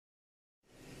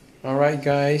Alright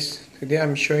guys, today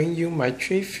I'm showing you my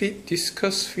 3-feet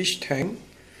Discus fish tank.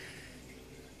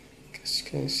 As you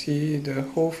can see, the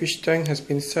whole fish tank has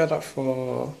been set up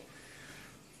for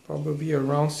probably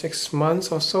around 6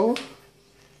 months or so.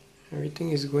 Everything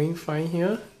is going fine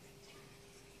here.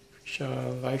 Fish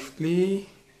are lively,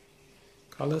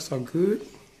 colors are good.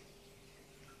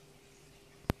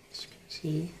 As you can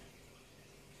see.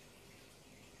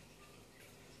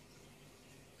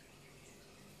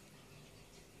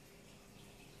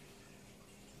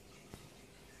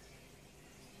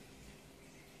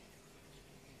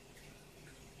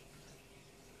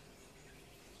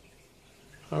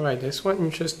 Alright, there's one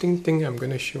interesting thing I'm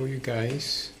going to show you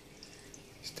guys.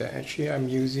 Is that actually I'm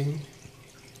using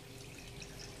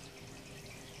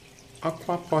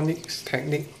Aquaponics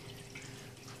technique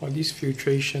for this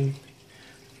filtration.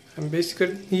 I'm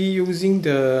basically using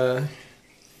the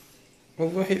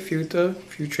overhead filter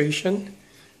filtration,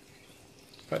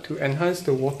 but to enhance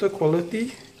the water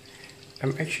quality,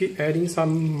 I'm actually adding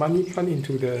some money plant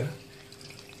into the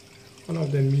one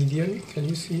of the medium. Can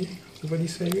you see over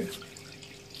this area?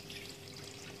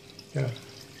 Yeah.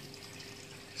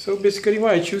 So basically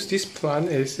why I choose this plant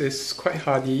is it's quite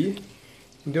hardy.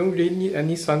 You don't really need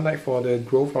any sunlight for the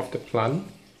growth of the plant.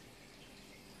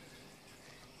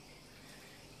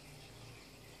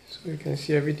 So you can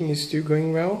see everything is still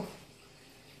going well.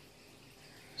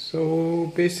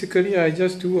 So basically I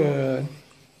still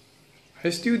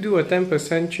do a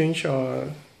 10% change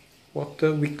of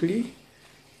water weekly.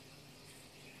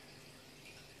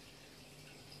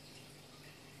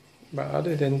 But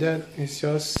other than that, it's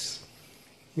just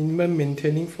minimum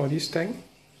maintaining for this tank.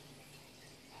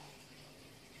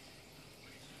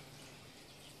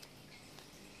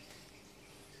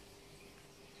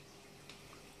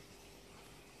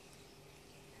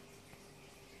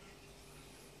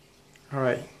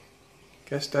 Alright,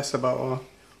 guess that's about all. Hope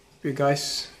you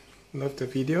guys loved the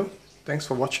video. Thanks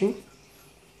for watching.